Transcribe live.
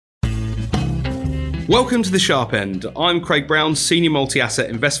Welcome to The Sharp End. I'm Craig Brown, Senior Multi-Asset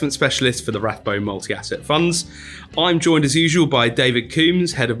Investment Specialist for the Rathbone Multi-Asset Funds. I'm joined as usual by David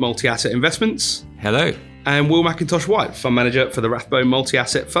Coombs, Head of Multi-Asset Investments. Hello. And Will McIntosh-Whyte, Fund Manager for the Rathbone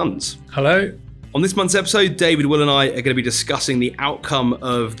Multi-Asset Funds. Hello. On this month's episode, David, Will and I are going to be discussing the outcome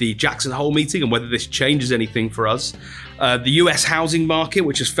of the Jackson Hole meeting and whether this changes anything for us. The US housing market,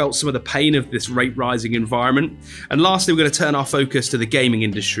 which has felt some of the pain of this rate rising environment. And lastly, we're going to turn our focus to the gaming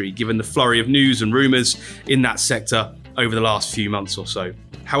industry, given the flurry of news and rumours in that sector over the last few months or so.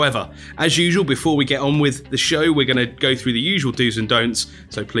 However, as usual, before we get on with the show, we're going to go through the usual do's and don'ts,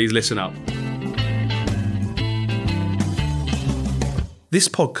 so please listen up. This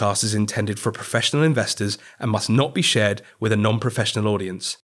podcast is intended for professional investors and must not be shared with a non-professional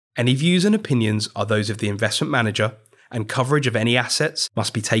audience. Any views and opinions are those of the investment manager, and coverage of any assets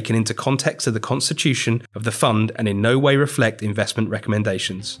must be taken into context of the constitution of the fund and in no way reflect investment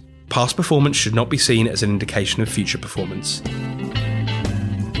recommendations. Past performance should not be seen as an indication of future performance.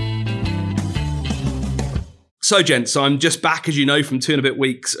 So gents, I'm just back, as you know, from 2 and a bit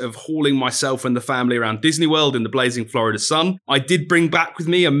weeks of hauling myself and the family around Disney World in the blazing Florida sun. I did bring back with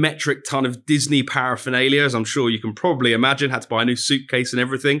me a metric ton of Disney paraphernalia, as I'm sure you can probably imagine. Had to buy a new suitcase and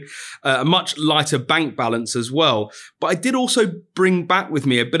everything. A much lighter bank balance as well. But I did also bring back with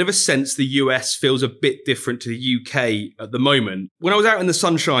me a bit of a sense the US feels a bit different to the UK at the moment. When I was out in the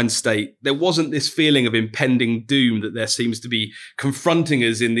Sunshine State, there wasn't this feeling of impending doom that there seems to be confronting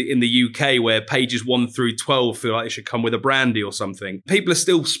us in the UK, where pages 1 through 12 feel like it should come with a brandy or something. People are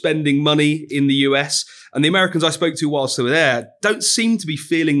still spending money in the US, and the Americans I spoke to whilst they were there don't seem to be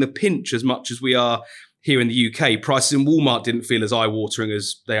feeling the pinch as much as we are here in the UK. Prices in Walmart didn't feel as eye-watering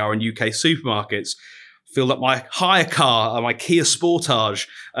as they are in UK supermarkets. Feel like my hire car, my Kia Sportage,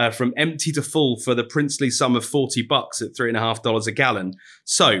 from empty to full for the princely sum of $40 at $3.50 a gallon.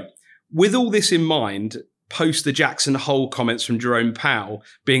 So, with all this in mind, post the Jackson Hole comments from Jerome Powell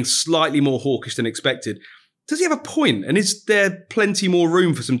being slightly more hawkish than expected, does he have a point? And is there plenty more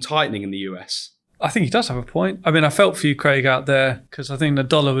room for some tightening in the US? I think he does have a point. I mean, I felt for you, Craig, out there, because I think the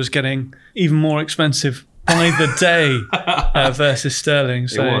dollar was getting even more expensive by the day versus sterling.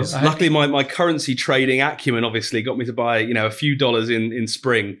 So it was. Luckily, my currency trading acumen obviously got me to buy, a few dollars in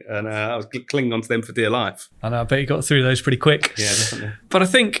spring, and I was clinging on to them for dear life. I know, I bet you got through those pretty quick. Yeah, definitely. But I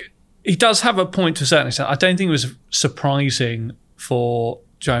think he does have a point to a certain extent. I don't think it was surprising for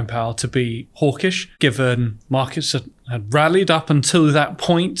Jerome Powell to be hawkish, given markets had rallied up until that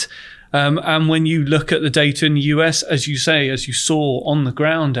point. And when you look at the data in the US, as you say, as you saw on the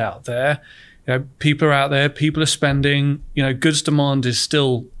ground out there, people are out there, people are spending, goods demand is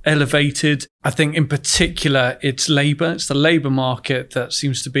still elevated. I think in particular, it's the labour market that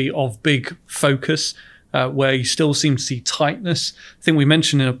seems to be of big focus, where you still seem to see tightness. I think we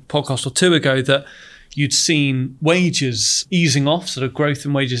mentioned in a podcast or two ago that you'd seen wages easing off, sort of growth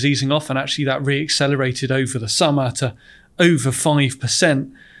in wages easing off, and actually that re-accelerated over the summer to over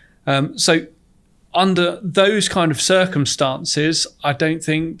 5%. So under those kind of circumstances, I don't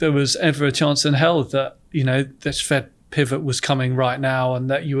think there was ever a chance in hell that, this Fed pivot was coming right now and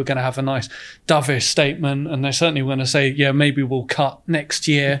that you were going to have a nice dovish statement. And they certainly were going to say, yeah, maybe we'll cut next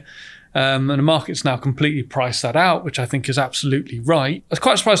year. And the market's now completely priced that out, which I think is absolutely right. I was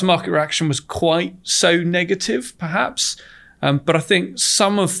quite surprised the market reaction was quite so negative, perhaps. But I think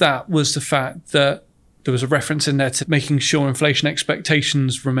some of that was the fact that there was a reference in there to making sure inflation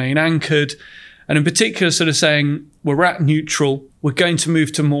expectations remain anchored. And in particular, sort of saying, we're at neutral, we're going to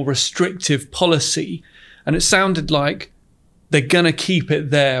move to more restrictive policy. And it sounded like they're going to keep it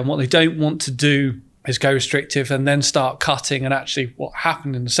there. And what they don't want to do is go restrictive and then start cutting. And actually what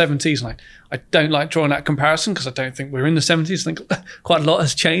happened in the 70s, and I don't like drawing that comparison because I don't think we're in the 70s. I think quite a lot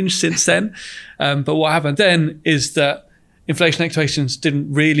has changed since then. But what happened then is that inflation expectations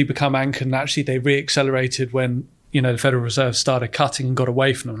didn't really become anchored, and actually they re-accelerated when the Federal Reserve started cutting and got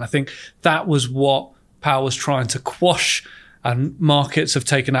away from them. And I think that was what Powell was trying to quash, and markets have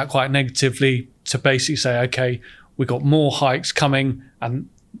taken that quite negatively to basically say, okay, we got more hikes coming and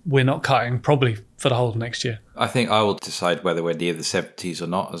we're not cutting probably for the whole of next year. I think I will decide whether we're near the 70s or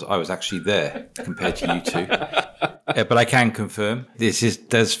not, as I was actually there compared to you two. But I can confirm this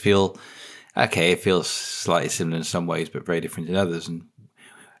does feel, okay, it feels slightly similar in some ways, but very different in others. And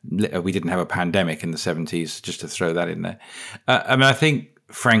we didn't have a pandemic in the 70s, just to throw that in there. I think,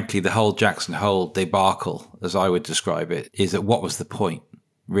 frankly, the whole Jackson Hole debacle, as I would describe it, is that what was the point,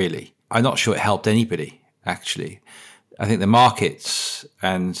 really? I'm not sure it helped anybody, actually. I think the markets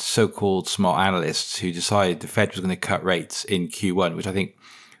and so-called smart analysts who decided the Fed was going to cut rates in Q1, which I think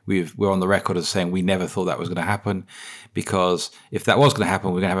we're on the record as saying we never thought that was going to happen, because if that was going to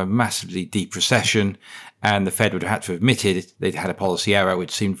happen, we're going to have a massively deep recession, and the Fed would have had to have admitted they'd had a policy error,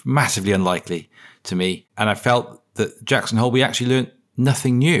 which seemed massively unlikely to me. And I felt that Jackson Hole, we actually learned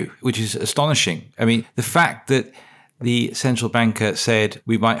nothing new, which is astonishing. I mean, the fact that the central banker said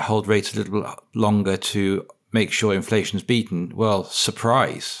we might hold rates a little bit longer to make sure inflation is beaten, well,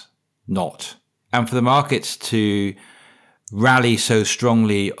 surprise, not. And for the markets to rally so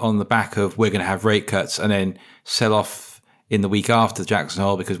strongly on the back of we're going to have rate cuts and then sell off in the week after Jackson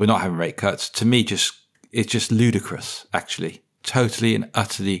Hole because we're not having rate cuts, to me, it's just ludicrous, actually. Totally and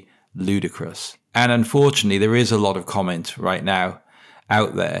utterly ludicrous. And unfortunately, there is a lot of comment right now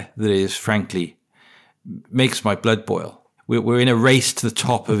out there that is, frankly, makes my blood boil. We're in a race to the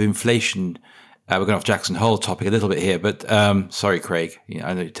top of inflation. We're going off Jackson Hole topic a little bit here, but sorry, Craig.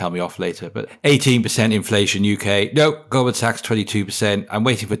 I know you tell me off later, but 18% inflation UK. No, Goldman Sachs 22%. I'm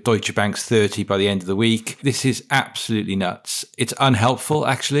waiting for Deutsche Bank's 30 by the end of the week. This is absolutely nuts. It's unhelpful,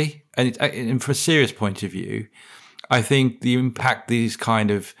 actually. And from a serious point of view, I think the impact these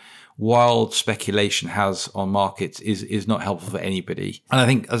kind of wild speculation has on markets is not helpful for anybody. And I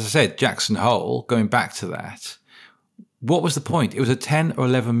think, as I said, Jackson Hole, going back to that, what was the point? It was a 10 or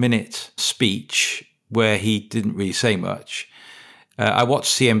 11 minute speech where he didn't really say much. I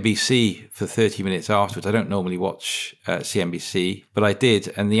watched CNBC for 30 minutes afterwards. I don't normally watch CNBC, but I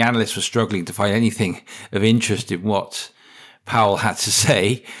did. And the analysts were struggling to find anything of interest in what Powell had to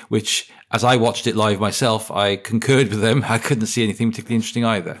say, which, as I watched it live myself, I concurred with them. I couldn't see anything particularly interesting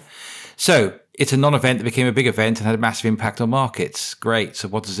either. So it's a non-event that became a big event and had a massive impact on markets. Great. So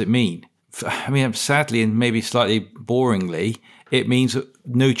what does it mean? I mean, sadly and maybe slightly boringly, it means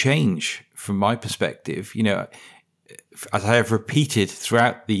no change from my perspective. You know, as I have repeated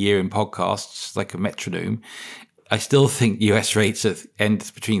throughout the year in podcasts like a metronome, I still think US rates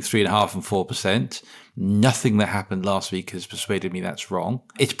end between 3.5% and 4%. Nothing that happened last week has persuaded me that's wrong.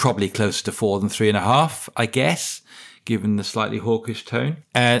 It's probably closer to 4 than 3.5, I guess, given the slightly hawkish tone.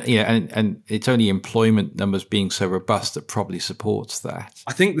 And it's only employment numbers being so robust that probably supports that.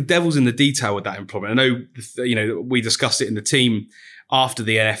 I think the devil's in the detail with that employment. I know, we discussed it in the team after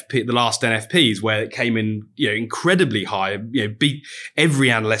the last NFPs, where it came in, incredibly high, beat every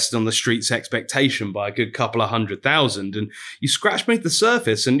analyst on the street's expectation by a good couple of 100,000. And you scratch beneath the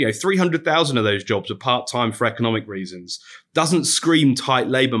surface and, 300,000 of those jobs are part-time for economic reasons. Doesn't scream tight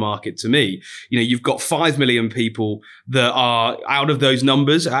labour market to me. You've got 5 million people that are out of those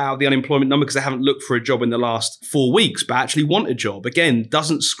numbers, out of the unemployment number, because they haven't looked for a job in the last 4 weeks, but actually want a job. Again,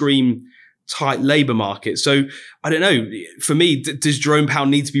 doesn't scream tight labour market. So I don't know. For me, does Jerome Powell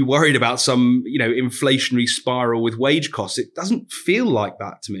need to be worried about some, inflationary spiral with wage costs? It doesn't feel like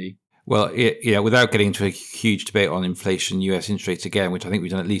that to me. Well, without getting into a huge debate on inflation, US interest rates again, which I think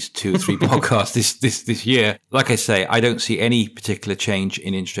we've done at least 2 or 3 podcasts this year. Like I say, I don't see any particular change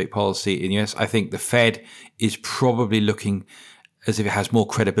in interest rate policy in the US. I think the Fed is probably looking as if it has more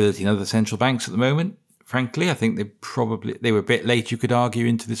credibility than other central banks at the moment. Frankly, I think they were a bit late, you could argue,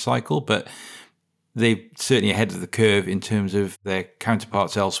 into the cycle, but they're certainly ahead of the curve in terms of their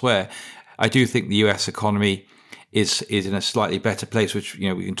counterparts elsewhere. I do think the US economy is in a slightly better place, which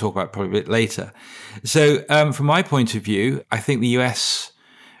we can talk about probably a bit later. So from my point of view, I think the US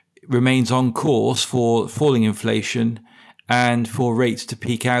remains on course for falling inflation and for rates to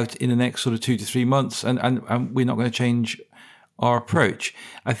peak out in the next sort of 2 to 3 months, and we're not going to change our approach.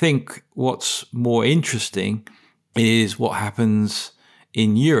 I think what's more interesting is what happens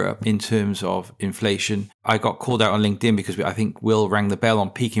in Europe in terms of inflation. I got called out on LinkedIn because I think Will rang the bell on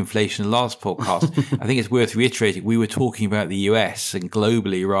peak inflation in the last podcast. I think it's worth reiterating. We were talking about the US and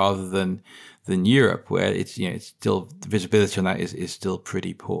globally rather than Europe, where it's still the visibility on that is still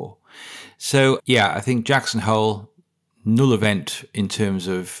pretty poor. So yeah, I think Jackson Hole, null event in terms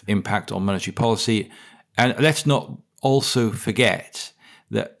of impact on monetary policy. And let's not also forget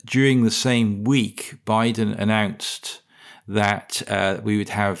that during the same week, Biden announced that we would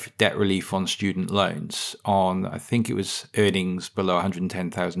have debt relief on student loans on, I think it was earnings below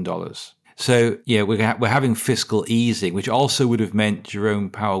 $110,000. So yeah, we're having fiscal easing, which also would have meant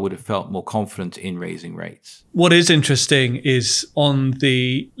Jerome Powell would have felt more confident in raising rates. What is interesting is on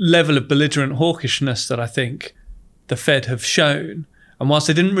the level of belligerent hawkishness that I think the Fed have shown. And whilst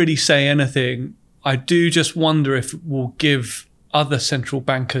they didn't really say anything, I do just wonder if it will give other central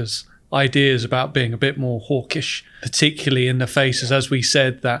bankers ideas about being a bit more hawkish, particularly in the faces, as we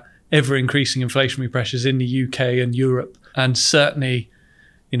said, that ever-increasing inflationary pressures in the UK and Europe. And certainly,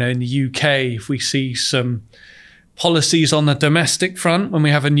 in the UK, if we see some policies on the domestic front when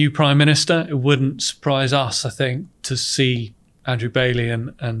we have a new prime minister, it wouldn't surprise us, I think, to see Andrew Bailey and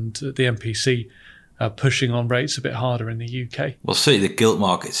the MPC pushing on rates a bit harder in the UK. Well, certainly the gilt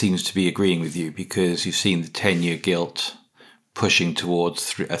market seems to be agreeing with you, because you've seen the 10-year gilt pushing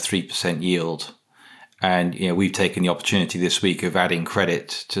towards a 3% yield. And we've taken the opportunity this week of adding credit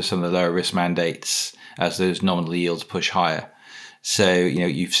to some of the lower risk mandates as those nominal yields push higher. So,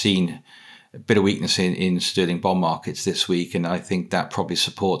 you've seen a bit of weakness in sterling bond markets this week, and I think that probably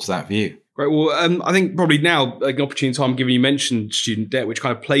supports that view. Great. Well, I think probably now an opportune time, given you mentioned student debt, which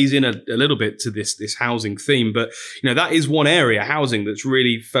kind of plays in a little bit to this housing theme. But, that is one area, housing, that's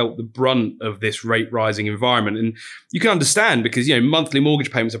really felt the brunt of this rate rising environment. And you can understand because, monthly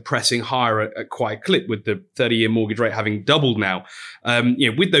mortgage payments are pressing higher at quite a clip, with the 30-year mortgage rate having doubled now.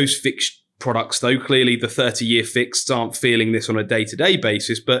 With those fixed products, though, clearly the 30-year fixeds aren't feeling this on a day-to-day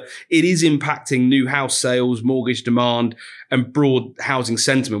basis, but it is impacting new house sales, mortgage demand, and broad housing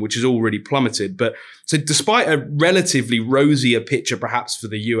sentiment, which has already plummeted. But so despite a relatively rosier picture perhaps for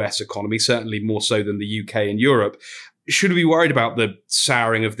the US economy, certainly more so than the UK and Europe, should we be worried about the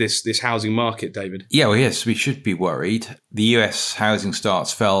souring of this housing market, David? Yeah, well, yes, we should be worried. The US housing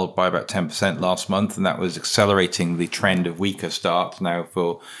starts fell by about 10% last month, and that was accelerating the trend of weaker starts now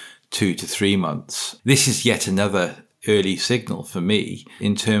for 2 to 3 months. This is yet another early signal for me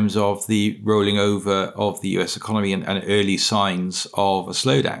in terms of the rolling over of the US economy and early signs of a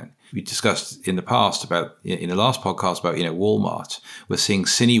slowdown. We discussed in the past in the last podcast about, Walmart. We're seeing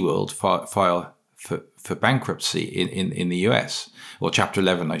Cineworld file for bankruptcy in the US, or Chapter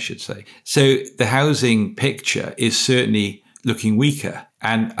 11, I should say. So the housing picture is certainly looking weaker.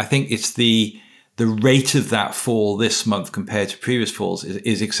 And I think it's the rate of that fall this month compared to previous falls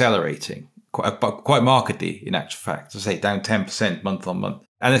is accelerating quite markedly, in actual fact. As I say, down 10% month on month.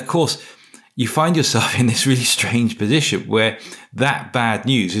 And of course, you find yourself in this really strange position where that bad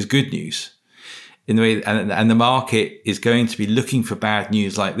news is good news. In the way, and the market is going to be looking for bad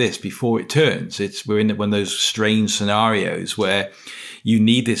news like this before it turns. We're in one of those strange scenarios where you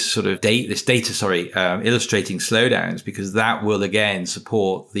need this sort of data, illustrating slowdowns, because that will again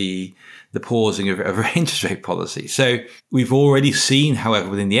support the pausing of interest rate policy. So we've already seen, however,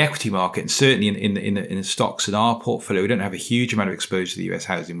 within the equity market, and certainly in the stocks in our portfolio, we don't have a huge amount of exposure to the US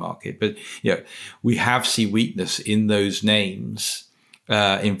housing market, but we have seen weakness in those names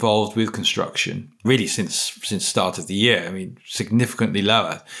involved with construction, really since start of the year. I mean, significantly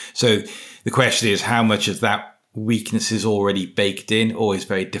lower. So the question is, how much of that weakness is already baked in? Always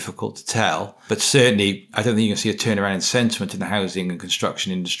very difficult to tell. But certainly, I don't think you're going to see a turnaround in sentiment in the housing and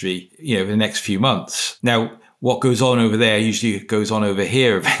construction industry, in the next few months. Now, what goes on over there usually goes on over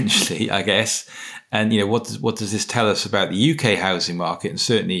here eventually, I guess. And, what does this tell us about the UK housing market? And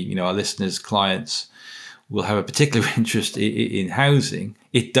certainly, our listeners, clients will have a particular interest in housing.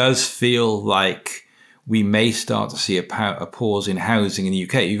 It does feel like we may start to see a pause in housing in the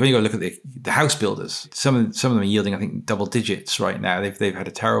UK. You've only got to look at the house builders. Some of them are yielding, I think, double digits right now. They've had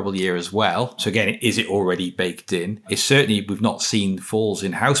a terrible year as well. So again, is it already baked in? It's certainly, we've not seen falls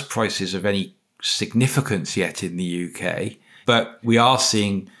in house prices of any significance yet in the UK, but we are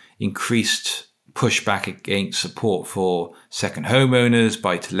seeing increased pushback against support for second homeowners,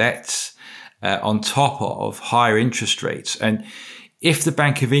 buy-to-lets, on top of higher interest rates. And if the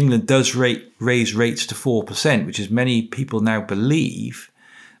Bank of England does raise rates to 4%, which is many people now believe,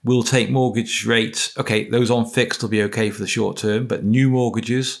 will take mortgage rates, okay, those on fixed will be okay for the short term, but new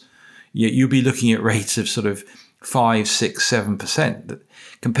mortgages, you'll be looking at rates of sort of 5, 6, 7%.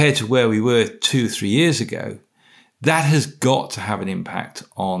 Compared to where we were 2-3 years ago, that has got to have an impact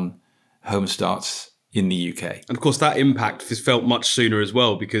on home starts in the UK. And of course, that impact is felt much sooner as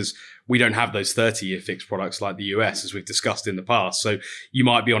well, because we don't have those 30-year fixed products like the US, as we've discussed in the past. So you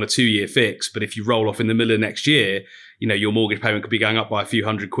might be on a 2-year fix, but if you roll off in the middle of next year, your mortgage payment could be going up by a few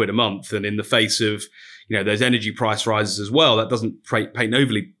 £100 a month. And in the face of, those energy price rises as well, that doesn't paint an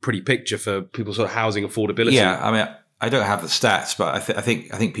overly pretty picture for people's sort of housing affordability. Yeah, I mean, I don't have the stats, but I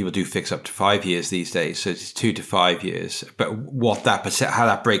think people do fix up to 5 years these days. So it's 2 to 5 years. But how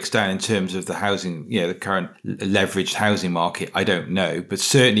that breaks down in terms of the housing, the current leveraged housing market, I don't know. But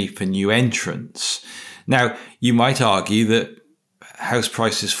certainly for new entrants. Now, you might argue that house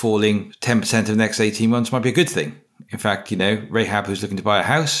prices falling 10% of the next 18 months might be a good thing. In fact, Rahab, who's looking to buy a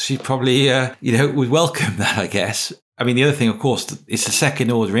house, she probably, would welcome that, I guess. I mean, the other thing, of course, it's the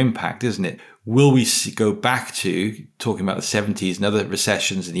second order impact, isn't it? Will we go back to, talking about the 70s and other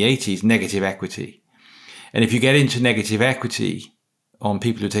recessions in the 80s, negative equity? And if you get into negative equity on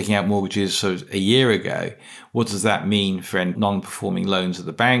people who are taking out mortgages sort of a year ago, what does that mean for non-performing loans at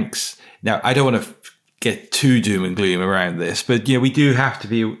the banks? Now, I don't want to get too doom and gloom around this, but we do have to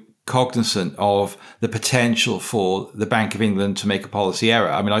be cognizant of the potential for the Bank of England to make a policy error.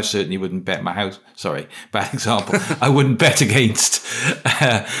 I mean, I certainly wouldn't bet my house. Sorry, bad example. I wouldn't bet against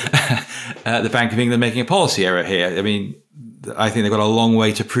the Bank of England making a policy error here. I mean, I think they've got a long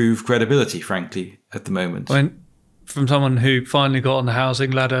way to prove credibility, frankly, at the moment. From someone who finally got on the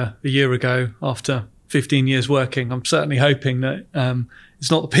housing ladder a year ago after 15 years working, I'm certainly hoping that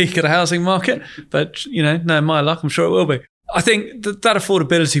it's not the peak of the housing market, but, no, my luck, I'm sure it will be. I think that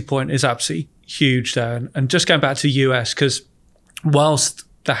affordability point is absolutely huge there. And just going back to the US, because whilst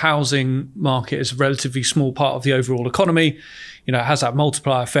the housing market is a relatively small part of the overall economy, it has that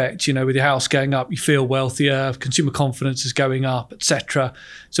multiplier effect, with your house going up, you feel wealthier, consumer confidence is going up, etc.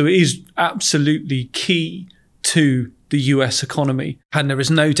 So it is absolutely key to the US economy. And there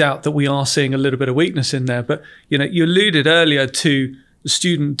is no doubt that we are seeing a little bit of weakness in there. But, you alluded earlier to the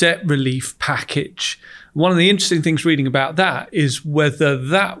student debt relief package. One of the interesting things reading about that is whether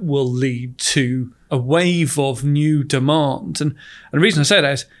that will lead to a wave of new demand. And the reason I say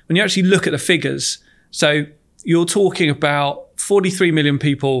that is when you actually look at the figures, so you're talking about 43 million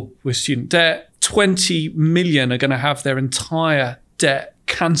people with student debt, 20 million are going to have their entire debt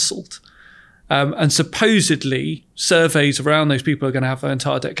cancelled. And supposedly surveys around those people are going to have their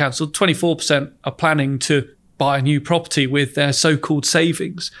entire debt cancelled. 24% are planning to buy a new property with their so-called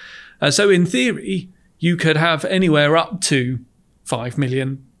savings. So in theory, you could have anywhere up to 5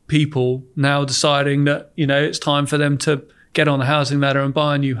 million people now deciding that, it's time for them to get on the housing ladder and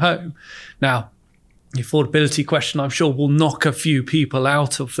buy a new home. Now, the affordability question, I'm sure, will knock a few people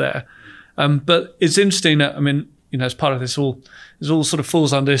out of there. But it's interesting that, as part of this all sort of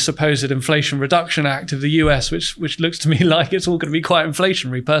falls under this supposed Inflation Reduction Act of the US, which looks to me like it's all going to be quite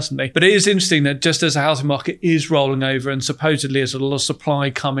inflationary personally. But it is interesting that just as the housing market is rolling over and supposedly there's a lot of supply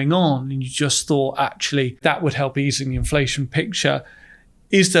coming on, and you just thought actually that would help easing the inflation picture,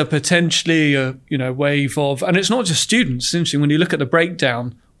 is there potentially a wave of, and it's not just students, it's interesting when you look at the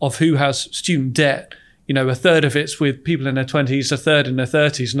breakdown of who has student debt, a third of it's with people in their 20s, a third in their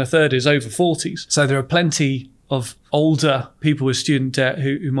 30s, and a third is over 40s. So there are plenty of older people with student debt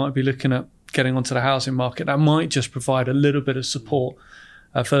who might be looking at getting onto the housing market. That might just provide a little bit of support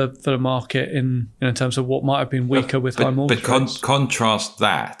for the market in terms of what might have been weaker with high mortgage rates. But contrast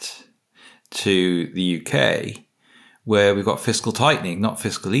that to the UK, where we've got fiscal tightening, not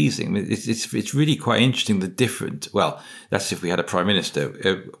fiscal easing. It's really quite interesting the different. Well, that's if we had a prime minister.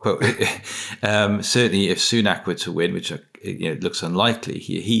 Certainly, if Sunak were to win, which it looks unlikely,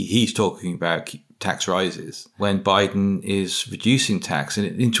 he's talking about tax rises when Biden is reducing tax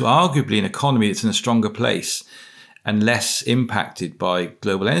and into arguably an economy that's in a stronger place and less impacted by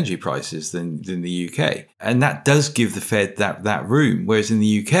global energy prices than the UK. And that does give the Fed that room. Whereas in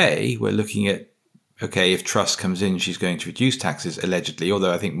the UK, we're looking at, okay, if Truss comes in, she's going to reduce taxes, allegedly,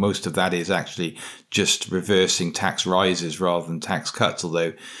 although I think most of that is actually just reversing tax rises rather than tax cuts,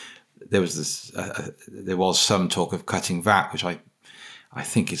 although there was some talk of cutting VAT, which I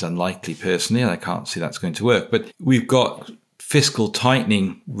think is unlikely personally, and I can't see that's going to work. But we've got fiscal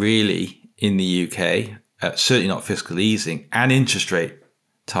tightening really in the UK, certainly not fiscal easing, and interest rate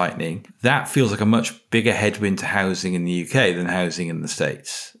tightening. That feels like a much bigger headwind to housing in the UK than housing in the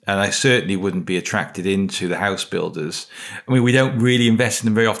States. And I certainly wouldn't be attracted into the house builders. We don't really invest in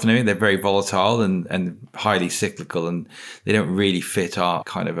them very often. They're very volatile and highly cyclical, and they don't really fit our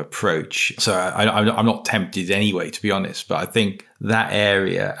kind of approach. So I'm not tempted anyway, to be honest. But I think that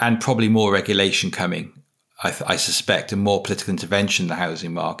area, and probably more regulation coming, I suspect, and more political intervention in the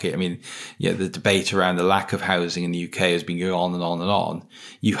housing market. The debate around the lack of housing in the UK has been going on and on and on.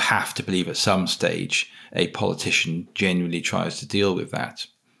 You have to believe at some stage a politician genuinely tries to deal with that.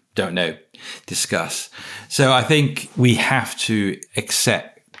 Don't know. Discuss. So I think we have to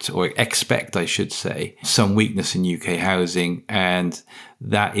expect, I should say, some weakness in UK housing. And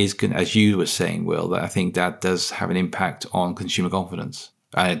that is going, as you were saying, Will, that I think that does have an impact on consumer confidence.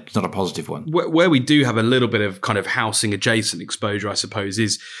 And it's not a positive one. Where we do have a little bit of kind of housing adjacent exposure, I suppose,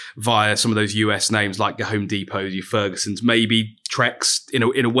 is via some of those US names like your Home Depots, your Fergusons, maybe Trex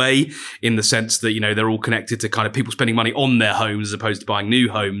in a way, in the sense that, they're all connected to kind of people spending money on their homes as opposed to buying new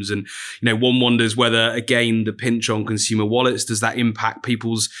homes. And, one wonders whether, again, the pinch on consumer wallets, does that impact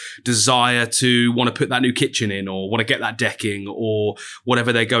people's desire to want to put that new kitchen in or want to get that decking or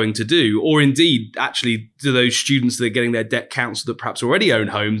whatever they're going to do? Or indeed, actually, do those students that are getting their debt cancelled that perhaps already own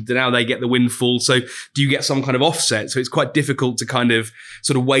homes, now they get the windfall? So do you get some kind of offset? So it's quite difficult to kind of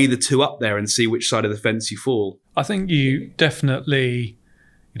sort of weigh the two up there and see which side of the fence you fall. I think you definitely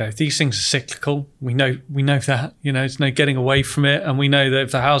these things are cyclical. We know that, there's no getting away from it. And we know that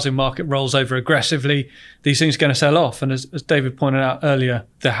if the housing market rolls over aggressively, these things are going to sell off. And as David pointed out earlier,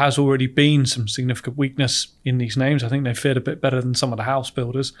 there has already been some significant weakness in these names. I think they fared a bit better than some of the house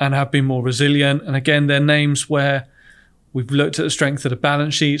builders and have been more resilient. And again, they're names where we've looked at the strength of the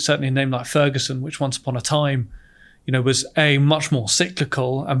balance sheet. Certainly a name like Ferguson, which once upon a time, was A, much more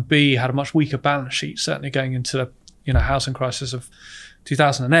cyclical, and B, had a much weaker balance sheet, certainly going into the housing crisis of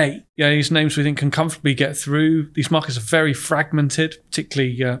 2008. These names we think can comfortably get through. These markets are very fragmented,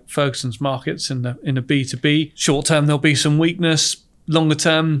 particularly Ferguson's markets in the B2B. Short term, there'll be some weakness. Longer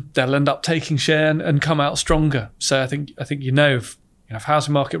term, they'll end up taking share and come out stronger. So I think if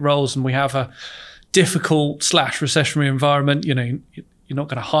housing market rolls and we have a difficult / recessionary environment, you're not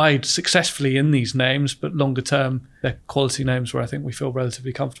going to hide successfully in these names, but longer term, they're quality names where I think we feel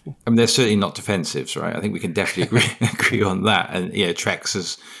relatively comfortable. I mean, they're certainly not defensives, right? I think we can definitely agree on that. And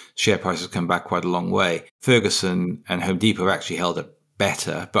Trex's share prices come back quite a long way. Ferguson and Home Depot have actually held up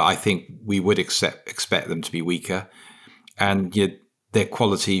better, but I think we would expect them to be weaker. And they're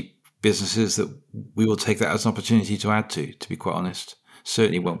quality businesses that we will take that as an opportunity to add to be quite honest.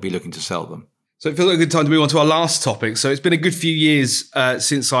 Certainly won't be looking to sell them. So it feels like a good time to move on to our last topic. So it's been a good few years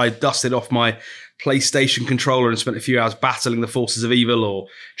since I dusted off my PlayStation controller and spent a few hours battling the forces of evil or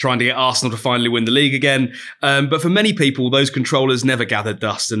trying to get Arsenal to finally win the league again. But for many people, those controllers never gathered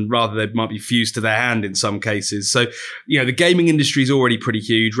dust, and rather they might be fused to their hand in some cases. So, the gaming industry is already pretty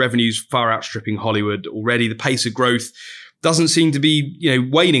huge. Revenues far outstripping Hollywood already. The pace of growth doesn't seem to be,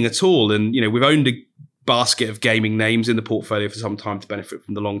 waning at all. And, we've owned a basket of gaming names in the portfolio for some time to benefit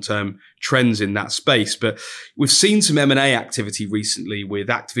from the long-term trends in that space. But we've seen some M&A activity recently with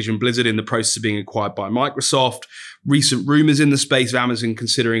Activision Blizzard in the process of being acquired by Microsoft, recent rumors in the space of Amazon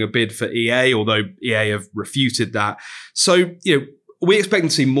considering a bid for EA, although EA have refuted that. So, are we expecting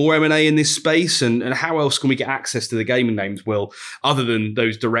to see more M&A in this space? And how else can we get access to the gaming names, Will, other than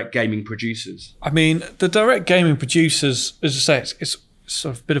those direct gaming producers? I mean, the direct gaming producers, as I say, it's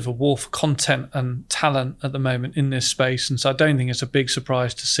sort of a bit of a war for content and talent at the moment in this space. And so I don't think it's a big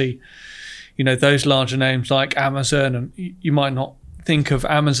surprise to see, those larger names like Amazon. And you might not think of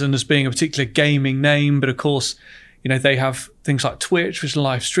Amazon as being a particular gaming name, but of course, they have things like Twitch, which is a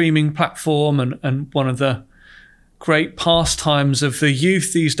live streaming platform. And one of the great pastimes of the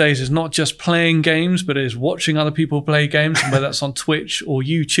youth these days is not just playing games, but it is watching other people play games, whether that's on Twitch or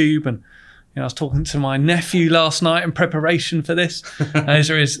YouTube. And I was talking to my nephew last night in preparation for this. Those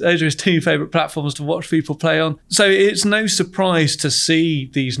are his two favourite platforms to watch people play on. So it's no surprise to see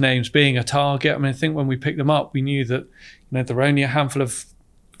these names being a target. I mean, I think when we picked them up, we knew that there were only a handful of,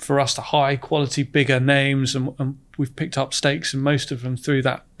 for us, the high quality, bigger names, and we've picked up stakes in most of them through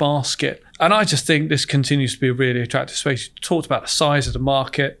that basket. And I just think this continues to be a really attractive space. You talked about the size of the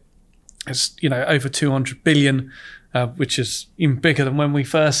market. It's over 200 billion. Which is even bigger than when we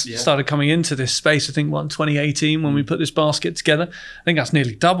first started coming into this space. I think in 2018 when we put this basket together. I think that's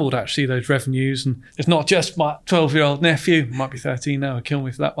nearly doubled actually, those revenues. And it's not just my 12-year-old nephew, might be 13 now, he'll kill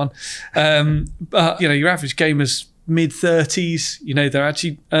me for that one. But your average gamer's mid-30s, they're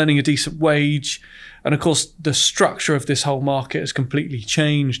actually earning a decent wage. And of course, the structure of this whole market has completely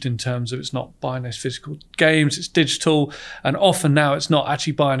changed in terms of it's not buying those physical games, it's digital. And often now it's not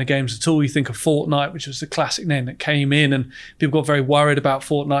actually buying the games at all. You think of Fortnite, which was the classic name that came in, and people got very worried about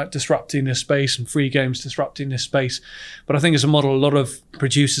Fortnite disrupting this space and free games disrupting this space. But I think it's a model a lot of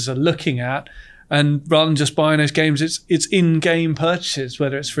producers are looking at. And rather than just buying those games, it's in-game purchases,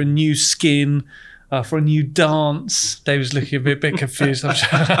 whether it's for a new skin, for a new dance. David's looking a bit confused. I'm sure.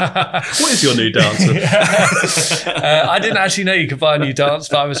 What is your new dance? I didn't actually know you could buy a new dance,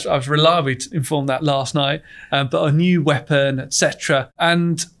 but I was reliably informed that last night. But a new weapon, etc.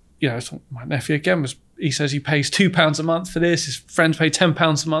 And my nephew again he says he pays £2 a month for this. His friends pay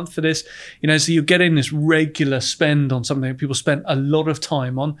 £10 a month for this. So you're getting this regular spend on something that people spend a lot of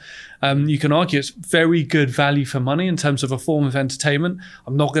time on. You can argue it's very good value for money in terms of a form of entertainment.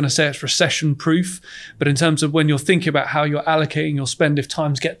 I'm not going to say it's recession proof, but in terms of when you're thinking about how you're allocating your spend if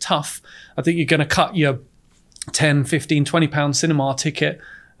times get tough, I think you're going to cut your 10, 15, £20 cinema ticket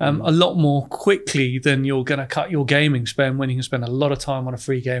a lot more quickly than you're going to cut your gaming spend when you can spend a lot of time on a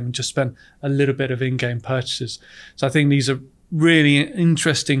free game and just spend a little bit of in-game purchases. So I think these are really an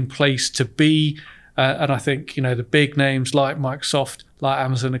interesting place to be. And I think, the big names like Microsoft, like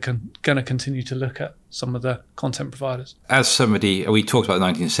Amazon are going to continue to look at some of the content providers. As somebody, we talked about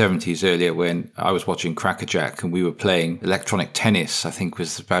the 1970s earlier when I was watching Crackerjack and we were playing electronic tennis, I think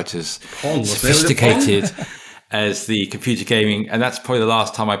was about as sophisticated as the computer gaming, and that's probably the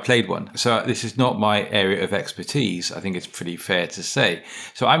last time I played one. So this is not my area of expertise. I think it's pretty fair to say.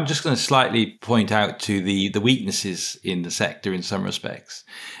 So I'm just going to slightly point out to the weaknesses in the sector in some respects.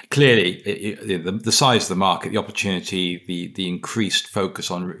 Clearly, the size of the market, the opportunity, the increased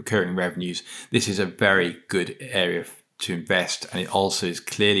focus on recurring revenues, this is a very good area to invest, and it also is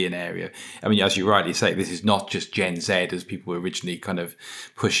clearly an area. I mean, as you rightly say, this is not just Gen Z as people were originally kind of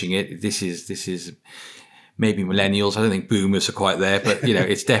pushing it. This is maybe millennials. I don't think boomers are quite there, but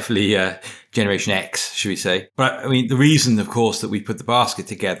it's definitely Generation X, should we say? But I mean, the reason, of course, that we put the basket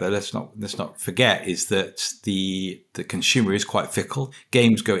together, let's not forget, is that the consumer is quite fickle.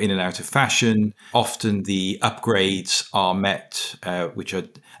 Games go in and out of fashion. Often the upgrades are met, which are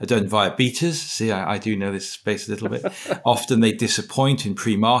done via betas. See, I do know this space a little bit. Often they disappoint in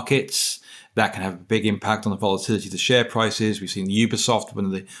pre-markets. That can have a big impact on the volatility of the share prices. We've seen Ubisoft, one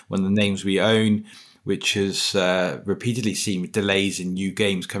of the names we own, which has repeatedly seen delays in new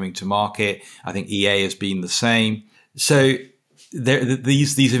games coming to market. I think EA has been the same. So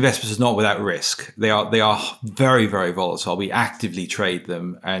these investments are not without risk. They are very, very volatile. We actively trade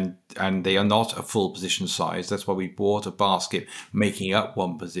them, and they are not a full position size. That's why we bought a basket making up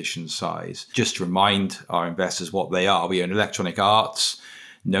one position size. Just to remind our investors what they are, we own Electronic Arts,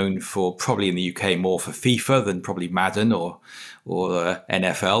 known for probably in the UK more for FIFA than probably Madden or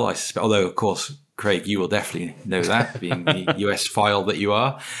NFL, I suspect. Although, of course, Craig, you will definitely know that, being the US file that you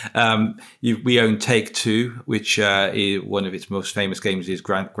are. We own Take-Two, which is one of its most famous games is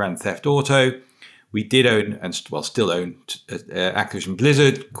Grand Theft Auto. We did own, and still own, Activision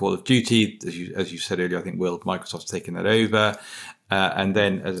Blizzard, Call of Duty. As you said earlier, I think Microsoft's taken that over. And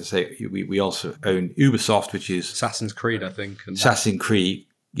then, as I say, we also own Ubisoft, which is Assassin's Creed, I think. Assassin's Creed.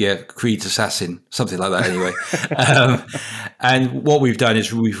 Yeah, Creed's Assassin, something like that anyway. And what we've done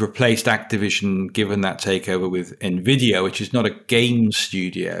is we've replaced Activision, given that takeover, with NVIDIA, which is not a game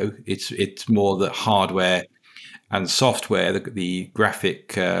studio. It's more the hardware and software, the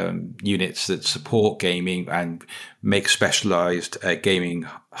graphic units that support gaming and make specialized gaming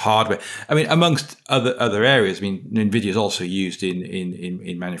hardware. I mean, amongst other areas, I mean, NVIDIA is also used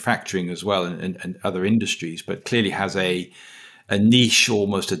in manufacturing as well and other industries, but clearly has a niche,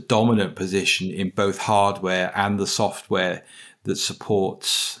 almost a dominant position in both hardware and the software that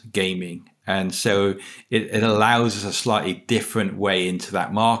supports gaming. And so it allows us a slightly different way into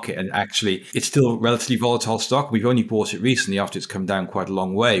that market. And actually, it's still a relatively volatile stock. We've only bought it recently after it's come down quite a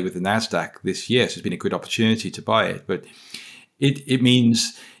long way with the NASDAQ this year. So it's been a good opportunity to buy it. But it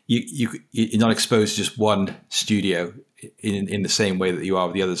means you're not exposed to just one studio in the same way that you are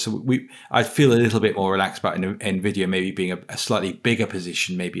with the others. So I feel a little bit more relaxed about NVIDIA maybe being a slightly bigger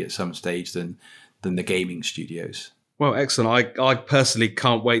position maybe at some stage than the gaming studios. Well, excellent. I personally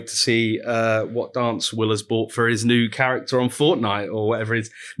can't wait to see what dance Will has bought for his new character on Fortnite, or whatever his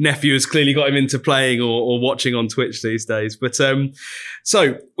nephew has clearly got him into playing or watching on Twitch these days. But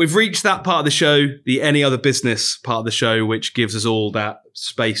so we've reached that part of the show, the any other business part of the show, which gives us all that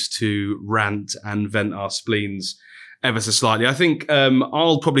space to rant and vent our spleens ever so slightly. I think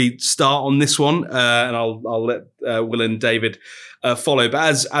I'll probably start on this one, and I'll let Will and David follow.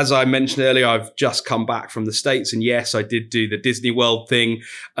 But as I mentioned earlier, I've just come back from the States, and yes, I did do the Disney World thing.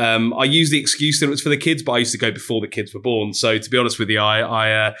 I used the excuse that it was for the kids, but I used to go before the kids were born. So to be honest with you,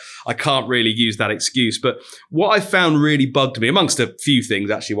 I can't really use that excuse. But what I found really bugged me, amongst a few things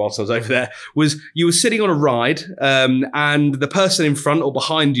actually, whilst I was over there, was you were sitting on a ride, and the person in front or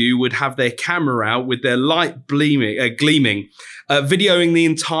behind you would have their camera out with their light gleaming, videoing the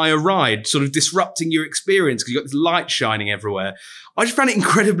entire ride, sort of disrupting your experience because you've got this light shining everywhere. I just found it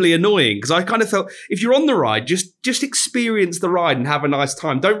incredibly annoying because I kind of felt if you're on the ride, just experience the ride and have a nice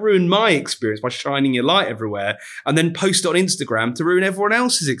time. Don't ruin my experience by shining your light everywhere and then post it on Instagram to ruin everyone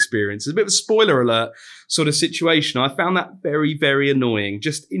else's experience. It's a bit of a spoiler alert sort of situation. I found that very, very annoying.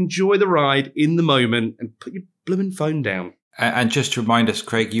 Just enjoy the ride in the moment and put your blooming phone down. And just to remind us,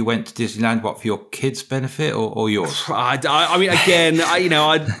 Craig, you went to Disneyland, what, for your kids' benefit or yours? I mean, again,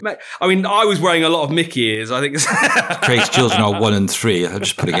 I was wearing a lot of Mickey ears. I think Craig's children are 1 and 3. I'm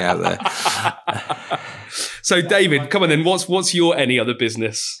just putting it out there. So, David, come on then. What's your any other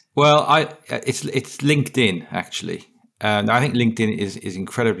business? Well, it's LinkedIn actually. I think LinkedIn is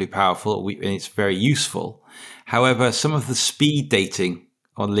incredibly powerful and it's very useful. However, some of the speed dating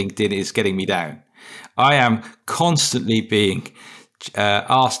on LinkedIn is getting me down. I am constantly being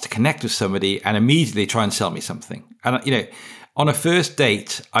asked to connect with somebody and immediately try and sell me something. And, on a first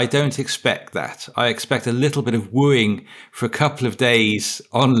date, I don't expect that. I expect a little bit of wooing for a couple of days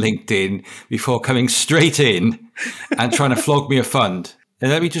on LinkedIn before coming straight in and trying to flog me a fund.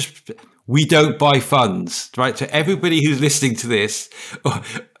 And let me just we don't buy funds, right? So everybody who's listening to this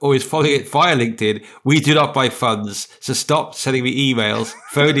or is following it via LinkedIn, we do not buy funds. So stop sending me emails,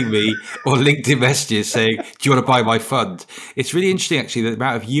 phoning me, or LinkedIn messages saying, do you want to buy my fund? It's really interesting, actually, the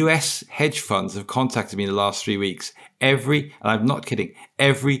amount of US hedge funds have contacted me in the last 3 weeks. And I'm not kidding,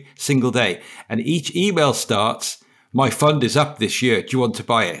 every single day. And each email starts, my fund is up this year. Do you want to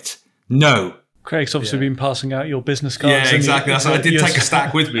buy it? No. Craig's obviously been passing out your business cards. Yeah, exactly. I did take a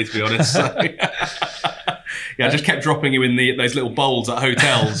stack with me, to be honest. So. I just kept dropping you in those little bowls at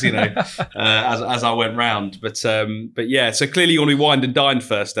hotels, as I went round. But yeah, so clearly you want to be wined and dined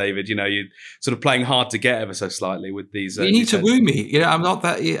first, David. You're sort of playing hard to get ever so slightly with these. You need to woo me. I'm not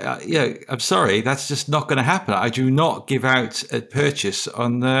that. I'm sorry, that's just not going to happen. I do not give out a purchase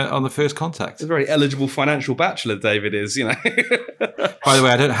on the first contact. A very eligible financial bachelor, David is. By the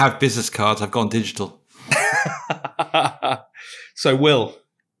way, I don't have business cards. I've gone digital. So, Will,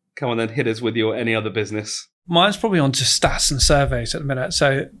 come on then, hit us with your any other business. Mine's probably on just stats and surveys at the minute.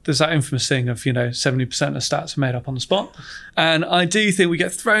 So there's that infamous thing of, 70% of stats are made up on the spot. And I do think we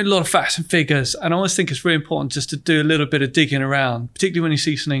get thrown a lot of facts and figures. And I always think it's really important just to do a little bit of digging around, particularly when you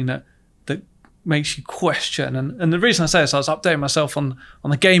see something that makes you question. And the reason I say this, I was updating myself on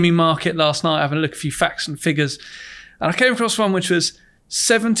the gaming market last night, having a look at a few facts and figures. And I came across one which was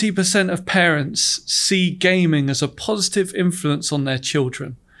 70% of parents see gaming as a positive influence on their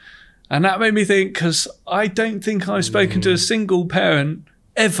children. And that made me think, because I don't think I've spoken to a single parent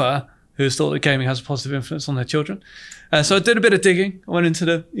ever who has thought that gaming has a positive influence on their children. So I did a bit of digging. I went into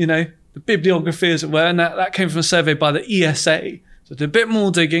the bibliography, as it were, and that came from a survey by the ESA. So I did a bit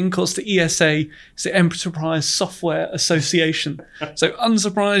more digging. Of course, the ESA is the Enterprise Software Association. So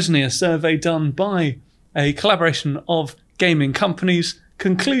unsurprisingly, a survey done by a collaboration of gaming companies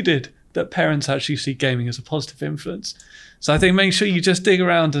concluded that parents actually see gaming as a positive influence. So I think make sure you just dig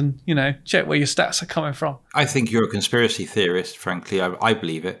around and, check where your stats are coming from. I think you're a conspiracy theorist, frankly. I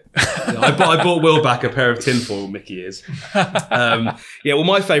believe it. I bought Will back a pair of tinfoil Mickey ears. Well,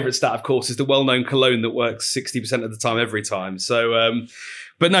 my favourite stat, of course, is the well-known cologne that works 60% of the time every time. So,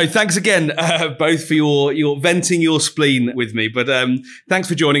 but no, thanks again, both for your venting your spleen with me. But thanks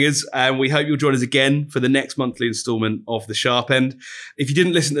for joining us. And we hope you'll join us again for the next monthly instalment of The Sharp End. If you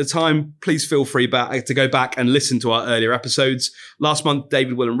didn't listen at the time, please feel free to go back and listen to our earlier episodes. Last month,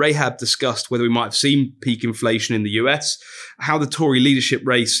 David, Will and Rahab discussed whether we might have seen peak inflation in the US, how the Tory leadership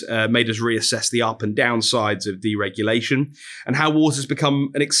race made us reassess the up and down sides of deregulation, and how water has become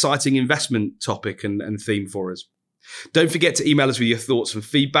an exciting investment topic and theme for us. Don't forget to email us with your thoughts and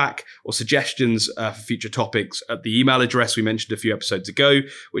feedback or suggestions for future topics at the email address we mentioned a few episodes ago,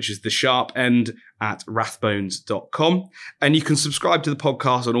 which is thesharpend@rathbones.com. And you can subscribe to the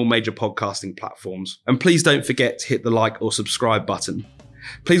podcast on all major podcasting platforms. And please don't forget to hit the like or subscribe button.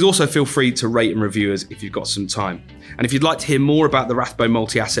 Please also feel free to rate and review us if you've got some time. And if you'd like to hear more about the Rathbone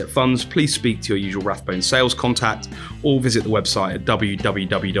Multi-Asset Funds, please speak to your usual Rathbone sales contact or visit the website at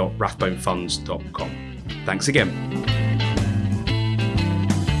www.rathbonefunds.com. Thanks again.